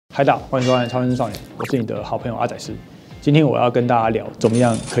嗨大家好，欢迎收看超认真少年，我是你的好朋友阿仔师。今天我要跟大家聊怎么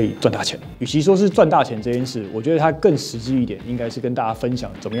样可以赚大钱。与其说是赚大钱这件事，我觉得它更实际一点，应该是跟大家分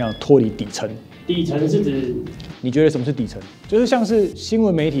享怎么样脱离底层。底层是指？你觉得什么是底层？就是像是新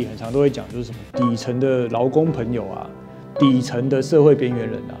闻媒体很常都会讲，就是什么底层的劳工朋友啊，底层的社会边缘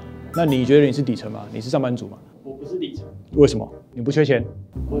人啊。那你觉得你是底层吗？你是上班族吗？我不是底层。为什么？你不缺钱？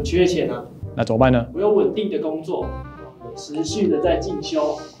我缺钱啊。那怎么办呢？我有稳定的工作，我持续的在进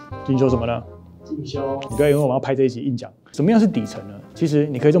修。进修什么呢？进修。你不要因为我们要拍这一集硬讲。什么样是底层呢？其实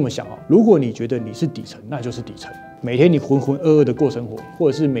你可以这么想哦，如果你觉得你是底层，那就是底层。每天你浑浑噩噩的过生活，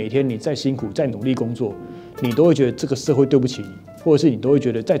或者是每天你再辛苦再努力工作，你都会觉得这个社会对不起你，或者是你都会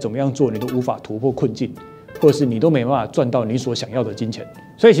觉得再怎么样做你都无法突破困境，或者是你都没办法赚到你所想要的金钱。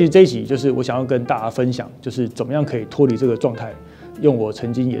所以其实这一集就是我想要跟大家分享，就是怎么样可以脱离这个状态。用我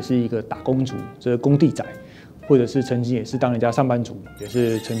曾经也是一个打工族，这个工地仔，或者是曾经也是当人家上班族，也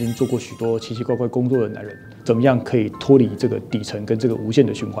是曾经做过许多奇奇怪怪工作的男人，怎么样可以脱离这个底层跟这个无限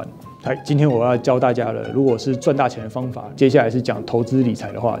的循环？今天我要教大家了，如果是赚大钱的方法，接下来是讲投资理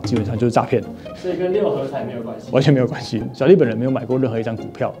财的话，基本上就是诈骗。所以跟六合彩没有关系，完全没有关系。小弟本人没有买过任何一张股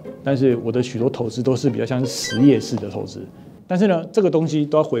票，但是我的许多投资都是比较像是实业式的投资。但是呢，这个东西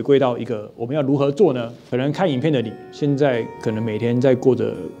都要回归到一个我们要如何做呢？可能看影片的你，现在可能每天在过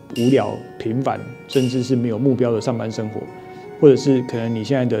着无聊、平凡，甚至是没有目标的上班生活，或者是可能你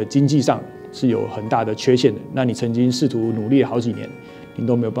现在的经济上是有很大的缺陷的。那你曾经试图努力了好几年，你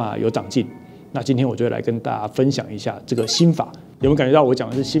都没有办法有长进。那今天我就来跟大家分享一下这个心法。有没有感觉到我讲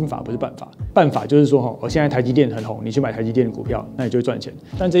的是心法，不是办法？办法就是说，我现在台积电很红，你去买台积电的股票，那你就会赚钱。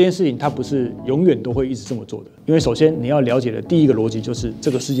但这件事情它不是永远都会一直这么做的，因为首先你要了解的第一个逻辑就是，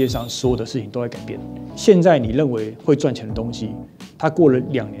这个世界上所有的事情都在改变。现在你认为会赚钱的东西，它过了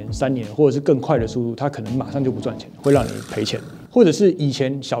2年、3年，或者是更快的速度，它可能马上就不赚钱，会让你赔钱。或者是以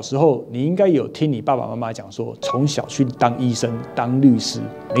前小时候，你应该有听你爸爸妈妈讲说，从小去当医生、当律师，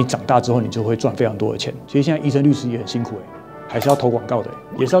你长大之后你就会赚非常多的钱。其实现在医生、律师也很辛苦还是要投广告的，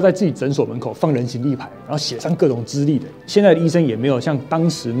也是要在自己诊所门口放人形立牌，然后写上各种资历的。现在的医生也没有像当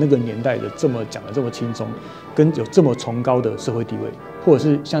时那个年代的这么讲的这么轻松，跟有这么崇高的社会地位，或者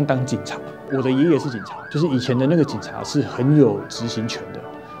是像当警察。我的爷爷是警察，就是以前的那个警察是很有执行权的。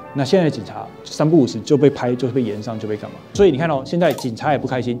那现在的警察3不5时就被拍，就被延上，就被干嘛？所以你看哦，现在警察也不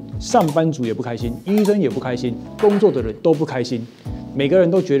开心，上班族也不开心，医生也不开心，工作的人都不开心。每个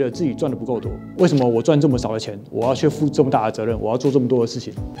人都觉得自己赚的不够多，为什么我赚这么少的钱，我要去负这么大的责任，我要做这么多的事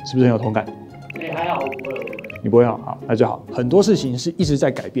情，是不是很有同感？还好，我不会。你不会好，那就好。很多事情是一直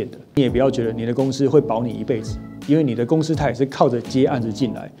在改变的，你也不要觉得你的公司会保你一辈子，因为你的公司它也是靠着接案子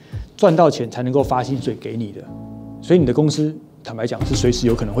进来，赚到钱才能够发薪水给你的，所以你的公司坦白讲是随时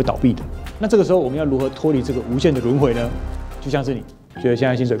有可能会倒闭的。那这个时候我们要如何脱离这个无限的轮回呢？就像是你觉得现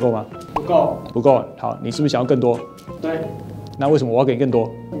在薪水够吗？不够。不够。好，你是不是想要更多？对。那为什么我要给你更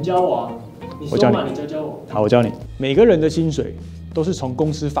多？你教我啊！我教你，你教我。好，我教你。每个人的薪水都是从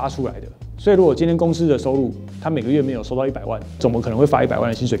公司发出来的，所以如果今天公司的收入，他每个月没有收到100万，怎么可能会发100万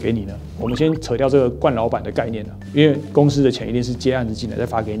的薪水给你呢？我们先扯掉这个惯老板的概念了，因为公司的钱一定是接案子进来再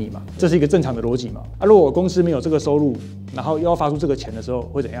发给你嘛，这是一个正常的逻辑嘛。如果公司没有这个收入，然后又要发出这个钱的时候，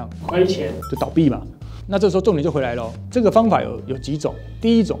会怎样？亏钱，就倒闭嘛。那这时候重点就回来了，这个方法有几种。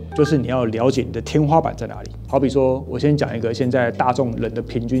第一种就是你要了解你的天花板在哪里。好比说，我先讲一个现在大众人的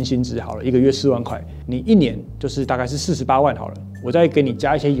平均薪资好了，一个月4万块，你1年就是大概是48万好了。我再给你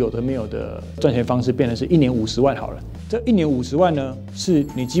加一些有的没有的赚钱方式，变成是1年50万好了。这1年50万呢，是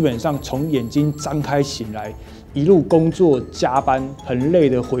你基本上从眼睛张开醒来，一路工作加班很累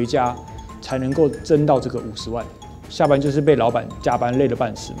的回家，才能够挣到这个50万。下班就是被老板加班累得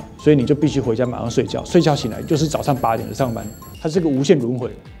半死嘛，所以你就必须回家马上睡觉，睡觉醒来就是早上8点的上班，它是个无限轮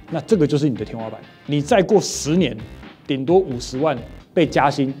回。那这个就是你的天花板，你再过10年，顶多50万被加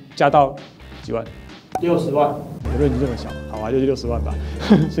薪，加到几万？60万。我认知这么小，好啊，就是60万吧，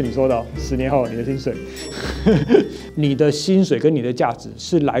是你说的10年后你的薪水，你的薪水跟你的价值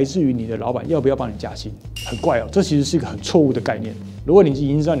是来自于你的老板要不要帮你加薪，很怪哦，这其实是一个很错误的概念。如果你已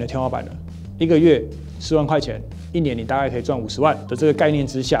经知道你的天花板了，一个月4万块钱。1年你大概可以赚50万的这个概念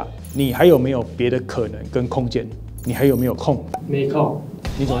之下，你还有没有别的可能跟空间？你还有没有空？没空。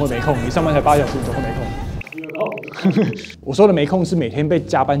你怎么会没空？你上班才8小时，你怎么会没空？有空。我说的没空是每天被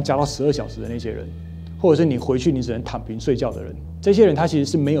加班加到12小时的那些人，或者是你回去你只能躺平睡觉的人。这些人他其实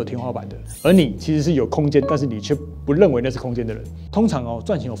是没有天花板的，而你其实是有空间，但是你却不认为那是空间的人。通常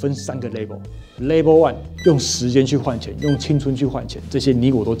赚钱有分3个 level。Level 1用时间去换钱，用青春去换钱，这些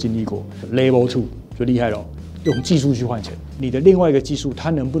你我都经历过。Level 2就厉害了。用技术去换钱，你的另外一个技术，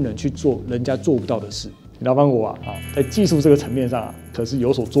它能不能去做人家做不到的事？老板我在技术这个层面上可是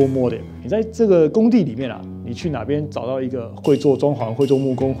有所琢磨的。你在这个工地里面你去哪边找到一个会做装潢、会做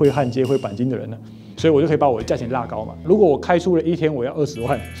木工、会焊接、会钣金的人呢？所以我就可以把我的价钱拉高嘛。如果我开出了一天我要20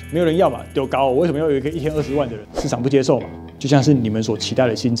万，没有人要嘛，丢高，我为什么要有一个一天20万的人？市场不接受嘛。就像是你们所期待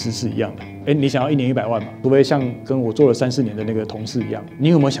的薪资是一样的。你想要1年100万嘛？除非像跟我做了3、4年的那个同事一样，你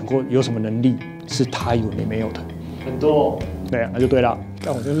有没有想过有什么能力是他有你没有的？很多。对那就对了。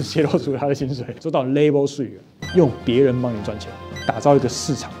但我就是泄露出了他的薪水，说到 label 税，用别人帮你赚钱，打造一个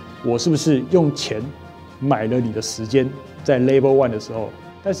市场。我是不是用钱买了你的时间，在 Level 1的时候？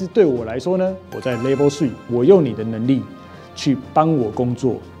但是对我来说呢，我在 Level 3，我用你的能力去帮我工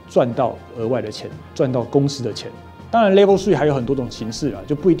作，赚到额外的钱，赚到公司的钱。当然 ，Level 3还有很多种形式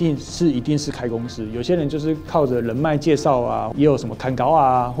就不一定是开公司。有些人就是靠着人脉介绍也有什么看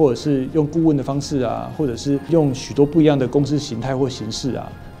高或者是用顾问的方式或者是用许多不一样的公司形态或形式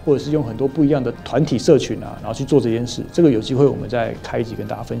或者是用很多不一样的团体社群然后去做这件事。这个有机会我们再开一集跟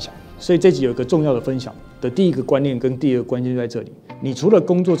大家分享。所以这集有一个重要的分享的第一个观念跟第二个关键就在这里。你除了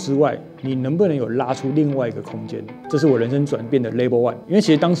工作之外，你能不能有拉出另外一个空间？这是我人生转变的 Level 1。因为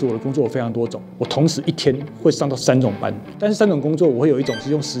其实当时我的工作有非常多种，我同时一天会上到3种班，但是3种工作我会有一种是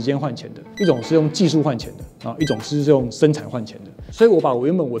用时间换钱的，一种是用技术换钱的，一种是用生产换钱的。所以我把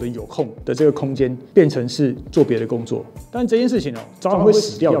原本我的有空的这个空间变成是做别的工作。但这件事情早晚会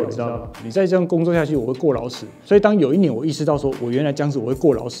死掉的，你知道吗？你再这样工作下去，我会过劳死。所以当有一年我意识到说我原来这样子我会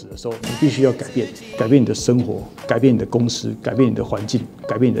过劳死的时候，你必须要改变你的生活，改变你的公司，改变你的环境，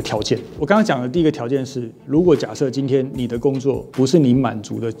改变你的条件。我刚刚讲的第一个条件是，如果假设今天你的工作不是你满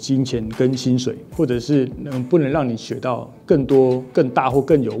足的金钱跟薪水，或者是不能让你学到更多、更大或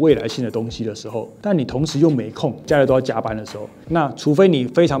更有未来性的东西的时候，但你同时又没空，家里都要加班的时候，那除非你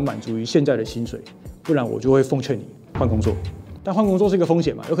非常满足于现在的薪水，不然我就会奉劝你换工作。但换工作是一个风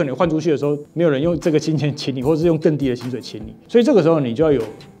险嘛，有可能你换出去的时候，没有人用这个金钱请你，或是用更低的薪水请你，所以这个时候你就要有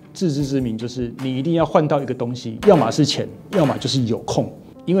自知之明，就是你一定要换到一个东西，要么是钱，要么就是有空。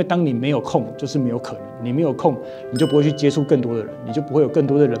因为当你没有空，就是没有可能。你没有空，你就不会去接触更多的人，你就不会有更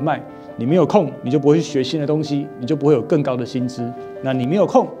多的人脉。你没有空，你就不会去学新的东西，你就不会有更高的薪资。那你没有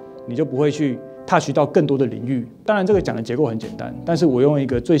空，你就不会去touch到更多的领域。当然，这个讲的结构很简单，但是我用一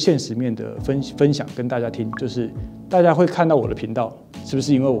个最现实面的分享跟大家听，就是大家会看到我的频道，是不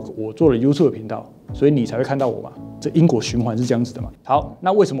是因为我做了 YouTube 的频道，所以你才会看到我嘛？这因果循环是这样子的嘛？好，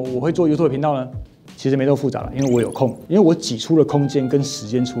那为什么我会做 YouTube 的频道呢？其实没那么复杂了，因为我有空，因为我挤出了空间跟时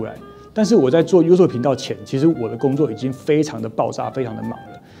间出来。但是我在做 YouTube 频道前，其实我的工作已经非常的爆炸，非常的忙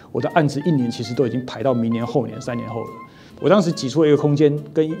了。我的案子1年其实都已经排到明年、后年、3年后了。我当时挤出了一个空间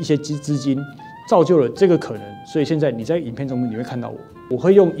跟一些资金，造就了这个可能。所以现在你在影片中你会看到我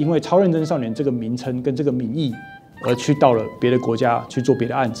会用因为超认真少年这个名称跟这个名义，而去到了别的国家去做别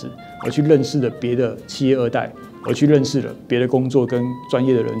的案子，而去认识了别的企业2代，而去认识了别的工作跟专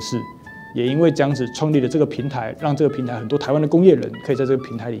业的人士。也因为这样子创立了这个平台，让这个平台很多台湾的工业人可以在这个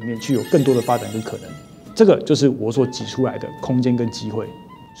平台里面去有更多的发展跟可能。这个就是我所挤出来的空间跟机会。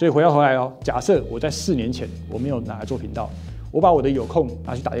所以回来假设我在4年前我没有拿来做频道，我把我的有空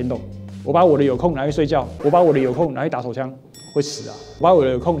拿去打电动，我把我的有空拿去睡觉，我把我的有空拿去打手枪，会死啊！我把我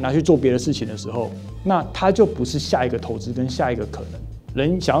的有空拿去做别的事情的时候，那它就不是下一个投资跟下一个可能。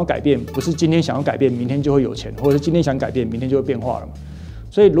人想要改变，不是今天想要改变，明天就会有钱，或者是今天想改变，明天就会变化了嘛。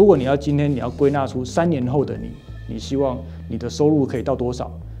所以，如果今天你要归纳出3年后的你希望你的收入可以到多少，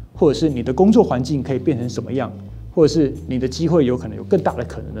或者是你的工作环境可以变成什么样，或者是你的机会有可能有更大的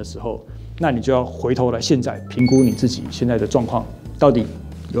可能的时候，那你就要回头来现在评估你自己现在的状况，到底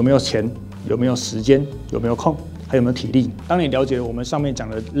有没有钱，有没有时间，有没有空，还有没有体力。当你了解我们上面讲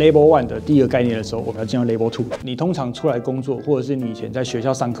的 Level 1的第一个概念的时候，我们要进入 Level 2。你通常出来工作，或者是你以前在学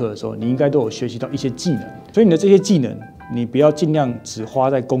校上课的时候，你应该都有学习到一些技能。所以你的这些技能，你不要尽量只花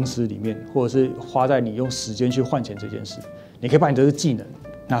在公司里面，或者是花在你用时间去换钱这件事。你可以把你的技能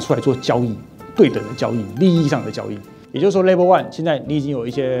拿出来做交易，对等的交易，利益上的交易。也就是说 ，Level 1现在你已经有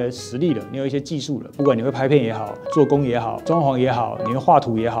一些实力了，你有一些技术了，不管你会拍片也好，做工也好，装潢也好，你会画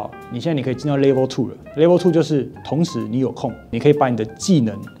图也好，现在你可以进到 Level 2了。Level 2就是同时你有空，你可以把你的技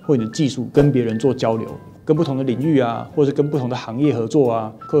能或你的技术跟别人做交流，跟不同的领域或者是跟不同的行业合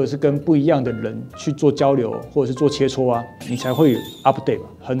作或者是跟不一样的人去做交流，或者是做切磋你才会有 update 嘛。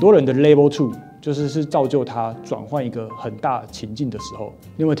很多人的 Level 2是造就他转换一个很大情境的时候。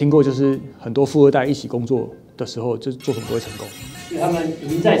你有没有听过，就是很多富2代一起工作的时候，就做什么都会成功？因为他们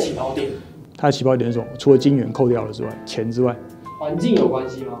赢在起跑点。他的起跑点是什么？除了金源扣掉了之外，钱之外，环境有关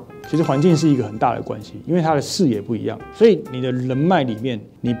系吗？其实环境是一个很大的关系，因为他的视野不一样，所以你的人脉里面，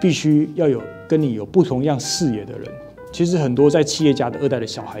你必须要有跟你有不同样视野的人，其实很多在企业家的2代的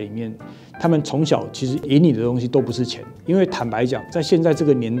小孩里面，他们从小其实赢你的东西都不是钱，因为坦白讲，在现在这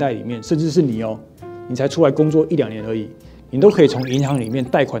个年代里面，甚至是你你才出来工作1、2年而已，你都可以从银行里面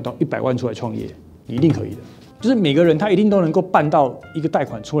贷款到100万出来创业，你一定可以的。就是每个人他一定都能够办到一个贷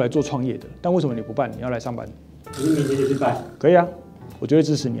款出来做创业的，但为什么你不办？你要来上班？可是明天就去办。可以啊，我绝对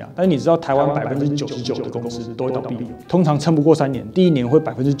支持你啊。但是你知道台湾99%的公司都会倒闭，通常撑不过3年，第1年会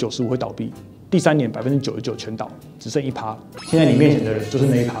95%会倒闭，第3年99%全倒，只剩1%。现在你面前的人就是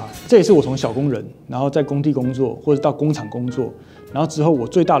那1%。这也是我从小工人，然后在工地工作或者到工厂工作，然后之后我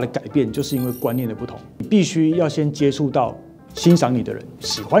最大的改变就是因为观念的不同，你必须要先接触到欣赏你的人、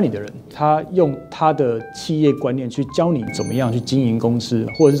喜欢你的人，他用他的企业观念去教你怎么样去经营公司，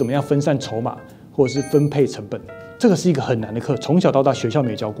或者是怎么样分散筹码，或者是分配成本。这个是一个很难的课，从小到大学校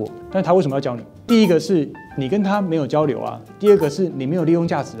没教过，但他为什么要教你？第一个是你跟他没有交流啊，第二个是你没有利用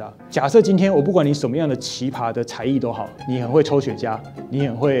价值啊。假设今天我不管你什么样的奇葩的才艺都好，你很会抽雪茄，你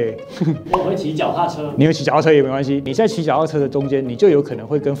很会，我会骑脚踏车，你会骑脚踏车也没关系。你在骑脚踏车的中间，你就有可能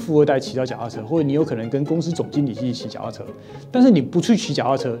会跟富2代骑到脚踏车，或者你有可能跟公司总经理一起骑脚踏车。但是你不去骑脚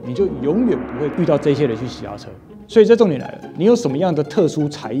踏车，你就永远不会遇到这些人去骑脚踏车。所以这重点来了，你有什么样的特殊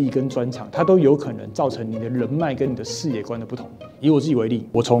才艺跟专长，它都有可能造成你的人脉跟你的视野观的不同。以我自己为例，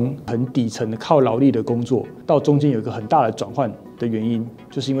我从很底层的靠劳力的工作，到中间有一个很大的转换的原因，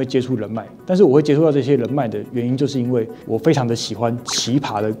就是因为接触人脉。但是我会接触到这些人脉的原因，就是因为我非常的喜欢奇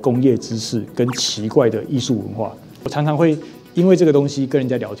葩的工业知识跟奇怪的艺术文化。我常常会因为这个东西跟人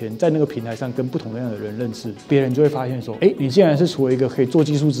家聊天，在那个平台上跟不同样的人认识，别人就会发现说，你竟然是除了一个可以做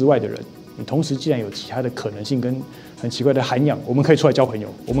技术之外的人。你同时既然有其他的可能性跟很奇怪的涵养，我们可以出来交朋友，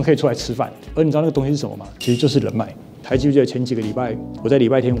我们可以出来吃饭。而你知道那个东西是什么吗？其实就是人脉。还记不记得前几个礼拜，我在礼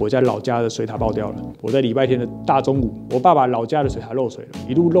拜天我家老家的水塔爆掉了。我在礼拜天的大中午，我爸爸老家的水塔漏水了，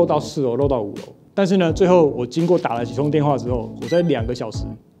一路漏到4楼，漏到5楼。但是呢，最后我经过打了几通电话之后，我在2个小时，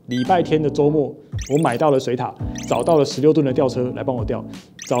礼拜天的周末，我买到了水塔，找到了16吨的吊车来帮我吊，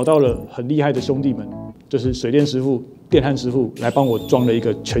找到了很厉害的兄弟们，就是水电师傅、电焊师傅来帮我装了一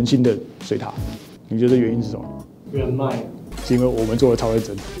个全新的水塔。你觉得原因是什么？人脉。是因为我们做的超认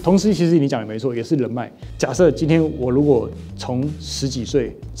真。同时，其实你讲的没错，也是人脉。假设今天我如果从10几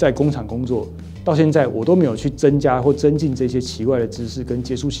岁在工厂工作，到现在我都没有去增加或增进这些奇怪的知识跟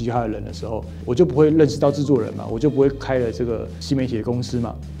接触其他的人的时候，我就不会认识到制作人嘛，我就不会开了这个新媒体的公司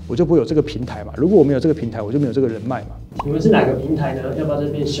嘛，我就不会有这个平台嘛。如果我没有这个平台，我就没有这个人脉嘛。你们是哪个平台呢？要不要这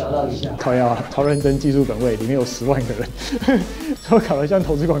边小到一下？靠腰啊，超认真技术本位里面有10万个人，都搞得像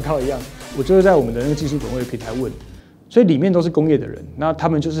投资广告一样。我就是在我们的那个技术本位平台问。所以里面都是工业的人，那他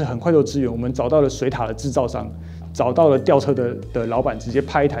们就是很快就有资源。我们找到了水塔的制造商，找到了吊车的老板，直接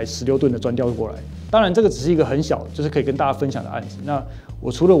派一台16吨的专吊过来。当然，这个只是一个很小，就是可以跟大家分享的案子。那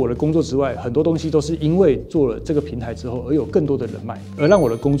我除了我的工作之外，很多东西都是因为做了这个平台之后，而有更多的人脉，而让我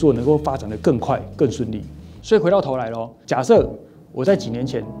的工作能够发展得更快、更顺利。所以回到头来咯，假设我在几年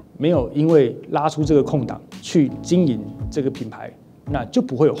前没有因为拉出这个空档去经营这个品牌，那就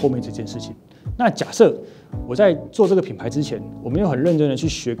不会有后面这件事情。那假设我在做这个品牌之前，我没有很认真的去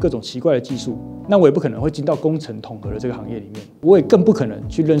学各种奇怪的技术，那我也不可能会进到工程统合的这个行业里面，我也更不可能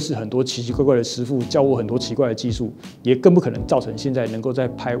去认识很多奇奇怪怪的师傅，教我很多奇怪的技术，也更不可能造成现在能够在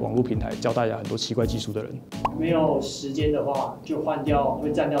拍网络平台教大家很多奇怪技术的人。没有时间的话，就换掉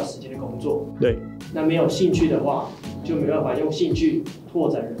会占掉时间的工作。对。那没有兴趣的话，就没办法用兴趣拓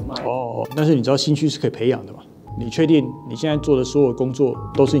展人脉。但是你知道兴趣是可以培养的吗？你确定你现在做的所有工作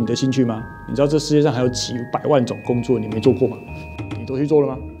都是你的兴趣吗？你知道这世界上还有几百万种工作你没做过吗？你都去做了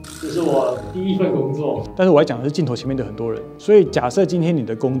吗？这是我第1份工作。但是我还讲的是镜头前面的很多人。所以假设今天你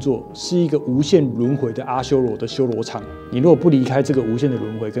的工作是一个无限轮回的阿修罗的修罗场，你如果不离开这个无限的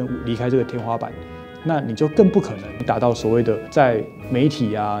轮回跟离开这个天花板，那你就更不可能达到所谓的在媒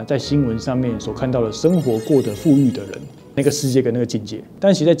体啊、在新闻上面所看到的生活过得富裕的人。那个世界跟那个境界，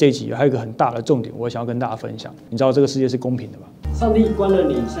但其实在这一集还有一个很大的重点，我想要跟大家分享。你知道这个世界是公平的吗？上帝关了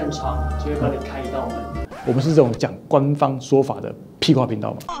你扇窗，就会帮你开一道门。我们是这种讲官方说法的屁话频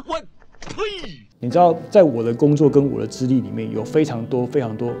道吗？你知道，在我的工作跟我的资历里面，有非常多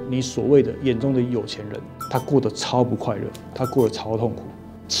你所谓的眼中的有钱人，他过得超不快乐，他过得超痛苦。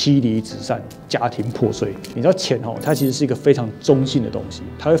妻离子散，家庭破碎。你知道钱它其实是一个非常中性的东西，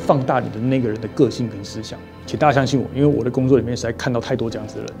它会放大你的那个人的个性跟思想。请大家相信我，因为我的工作里面实在看到太多这样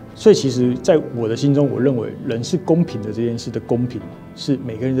子的人，所以其实在我的心中，我认为人是公平的这件事的公平，是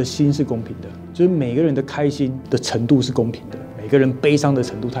每个人的心是公平的，就是每个人的开心的程度是公平的，每个人悲伤的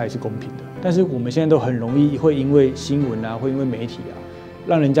程度它也是公平的。但是我们现在都很容易会因为新闻啊，会因为媒体啊，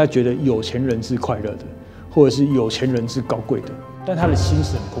让人家觉得有钱人是快乐的，或者是有钱人是高贵的。但他的心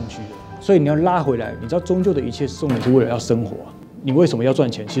是很空虚的，所以你要拉回来，你知道终究的一切重点是为了要生活啊。你为什么要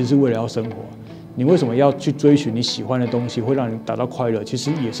赚钱？其实是为了要生活啊。你为什么要去追寻你喜欢的东西，会让你达到快乐？其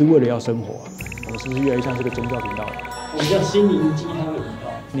实也是为了要生活啊。我们是不是越来越像这个宗教频道了？我们叫心灵鸡汤的频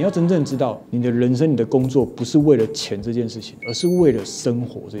道。你要真正知道，你的人生、你的工作不是为了钱这件事情，而是为了生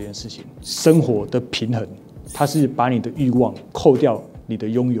活这件事情。生活的平衡，它是把你的欲望扣掉你的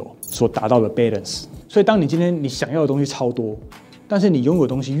拥有所达到的 balance。所以，当你今天你想要的东西超多，但是你拥有的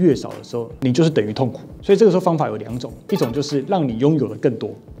东西越少的时候，你就是等于痛苦。所以这个时候方法有2种，一种就是让你拥有的更多，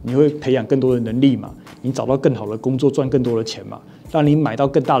你会培养更多的能力嘛，你找到更好的工作，赚更多的钱嘛，让你买到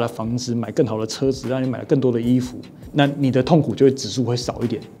更大的房子，买更好的车子，让你买了更多的衣服，那你的痛苦就会指数会少一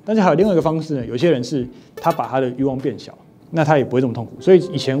点。但是还有另外一个方式呢，有些人是他把他的欲望变小，那他也不会这么痛苦。所以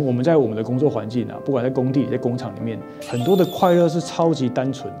以前我们在我们的工作环境啊，不管在工地、在工厂里面，很多的快乐是超级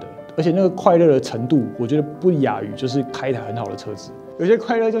单纯的。而且那个快乐的程度，我觉得不亚于就是开一台很好的车子。有些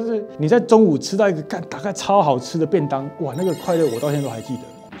快乐就是你在中午吃到一个大概超好吃的便当，哇，那个快乐我到现在都还记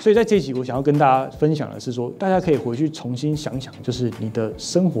得。所以在这一集，我想要跟大家分享的是说，大家可以回去重新想想，就是你的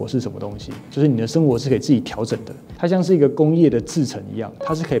生活是什么东西，就是你的生活是可以自己调整的。它像是一个工业的制程一样，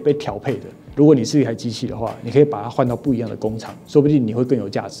它是可以被调配的。如果你是一台机器的话，你可以把它换到不一样的工厂，说不定你会更有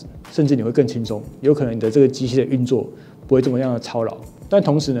价值，甚至你会更轻松。有可能你的这个机器的运作不会这么样的操劳。但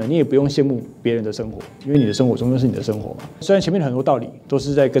同时呢，你也不用羡慕别人的生活，因为你的生活终究是你的生活嘛。虽然前面的很多道理都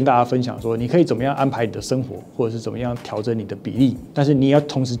是在跟大家分享说，你可以怎么样安排你的生活，或者是怎么样调整你的比例，但是你也要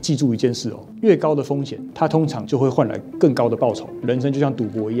同时记住一件事哦，越高的风险，它通常就会换来更高的报酬。人生就像赌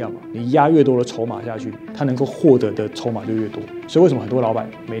博一样嘛，你压越多的筹码下去，他能够获得的筹码就越多。所以为什么很多老板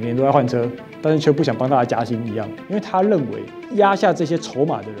每年都在换车，但是却不想帮大家加薪一样？因为他认为压下这些筹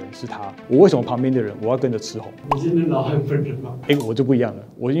码的人是他，我为什么旁边的人我要跟着吃红？你是那老板本人吗？我就不一样了。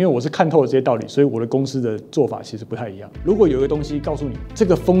因为我是看透了这些道理，所以我的公司的做法其实不太一样。如果有一个东西告诉你这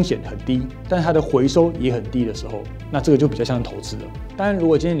个风险很低，但是它的回收也很低的时候，那这个就比较像投资了。当然，如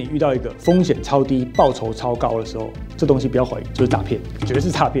果今天你遇到一个风险超低、报酬超高的时候，这东西不要怀疑，就是诈骗，绝对是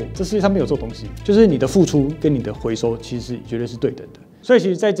诈骗。这世界上没有这种东西，就是你的付出跟你的回收其实绝对是对等的。所以其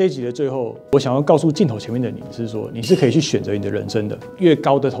实在这一集的最后，我想要告诉镜头前面的你是说，你是可以去选择你的人生的，越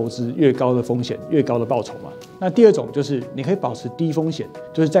高的投资，越高的风险，越高的报酬嘛。那第二种就是你可以保持低风险，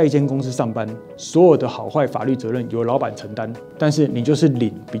就是在一间公司上班，所有的好坏法律责任由老板承担，但是你就是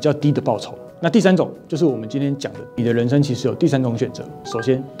领比较低的报酬。那第三种就是我们今天讲的，你的人生其实有第三种选择。首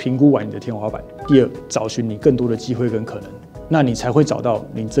先评估完你的天花板，第二找寻你更多的机会跟可能，那你才会找到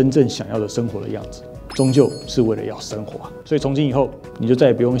你真正想要的生活的样子。终究是为了要生活啊，所以从今以后你就再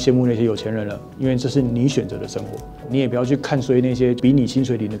也不用羡慕那些有钱人了，因为这是你选择的生活。你也不要去看衰那些比你薪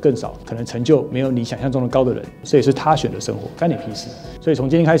水领的更少，可能成就没有你想象中的高的人，这也是他选的生活，干你屁事。所以从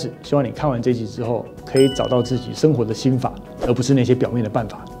今天开始，希望你看完这集之后，可以找到自己生活的心法，而不是那些表面的办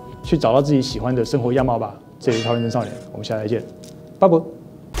法，去找到自己喜欢的生活样貌吧。这里是超认真少年，我们下次再见，拜拜。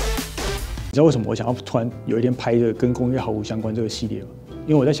你知道为什么我想要突然有一天拍这个跟工业毫无相关这个系列吗？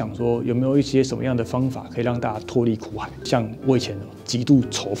因为我在想说，有没有一些什么样的方法可以让大家脱离苦海？像我以前极度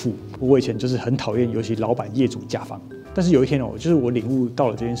仇富，我以前就是很讨厌，尤其老板、业主、甲方。但是有一天就是我领悟到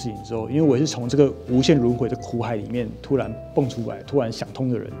了这件事情之后，因为我也是从这个无限轮回的苦海里面突然蹦出来、突然想通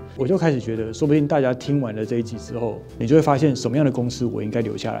的人，我就开始觉得，说不定大家听完了这一集之后，你就会发现什么样的公司我应该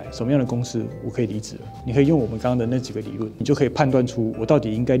留下来，什么样的公司我可以离职了。你可以用我们刚刚的那几个理论，你就可以判断出我到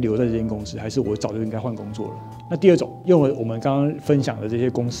底应该留在这间公司，还是我早就应该换工作了。那第二种，用了我们刚刚分享的这些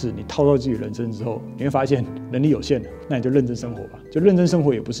公式，你套到自己人生之后，你会发现能力有限，那你就认真生活吧。就认真生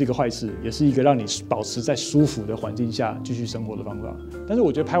活也不是一个坏事，也是一个让你保持在舒服的环境下继续生活的方法。但是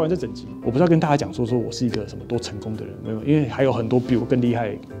我觉得拍完这整集，我不是要跟大家讲说我是一个什么多成功的人，没有，因为还有很多比我更厉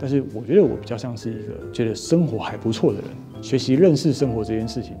害。但是我觉得我比较像是一个觉得生活还不错的人。学习认识生活这件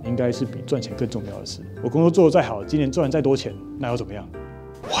事情，应该是比赚钱更重要的事。我工作做得再好，今年赚再多钱，那又怎么样？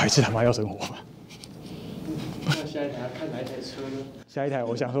我还是他妈要生活嘛。那下一台要看哪一台车呢？下一台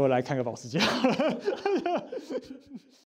我想说来看个保时捷好了。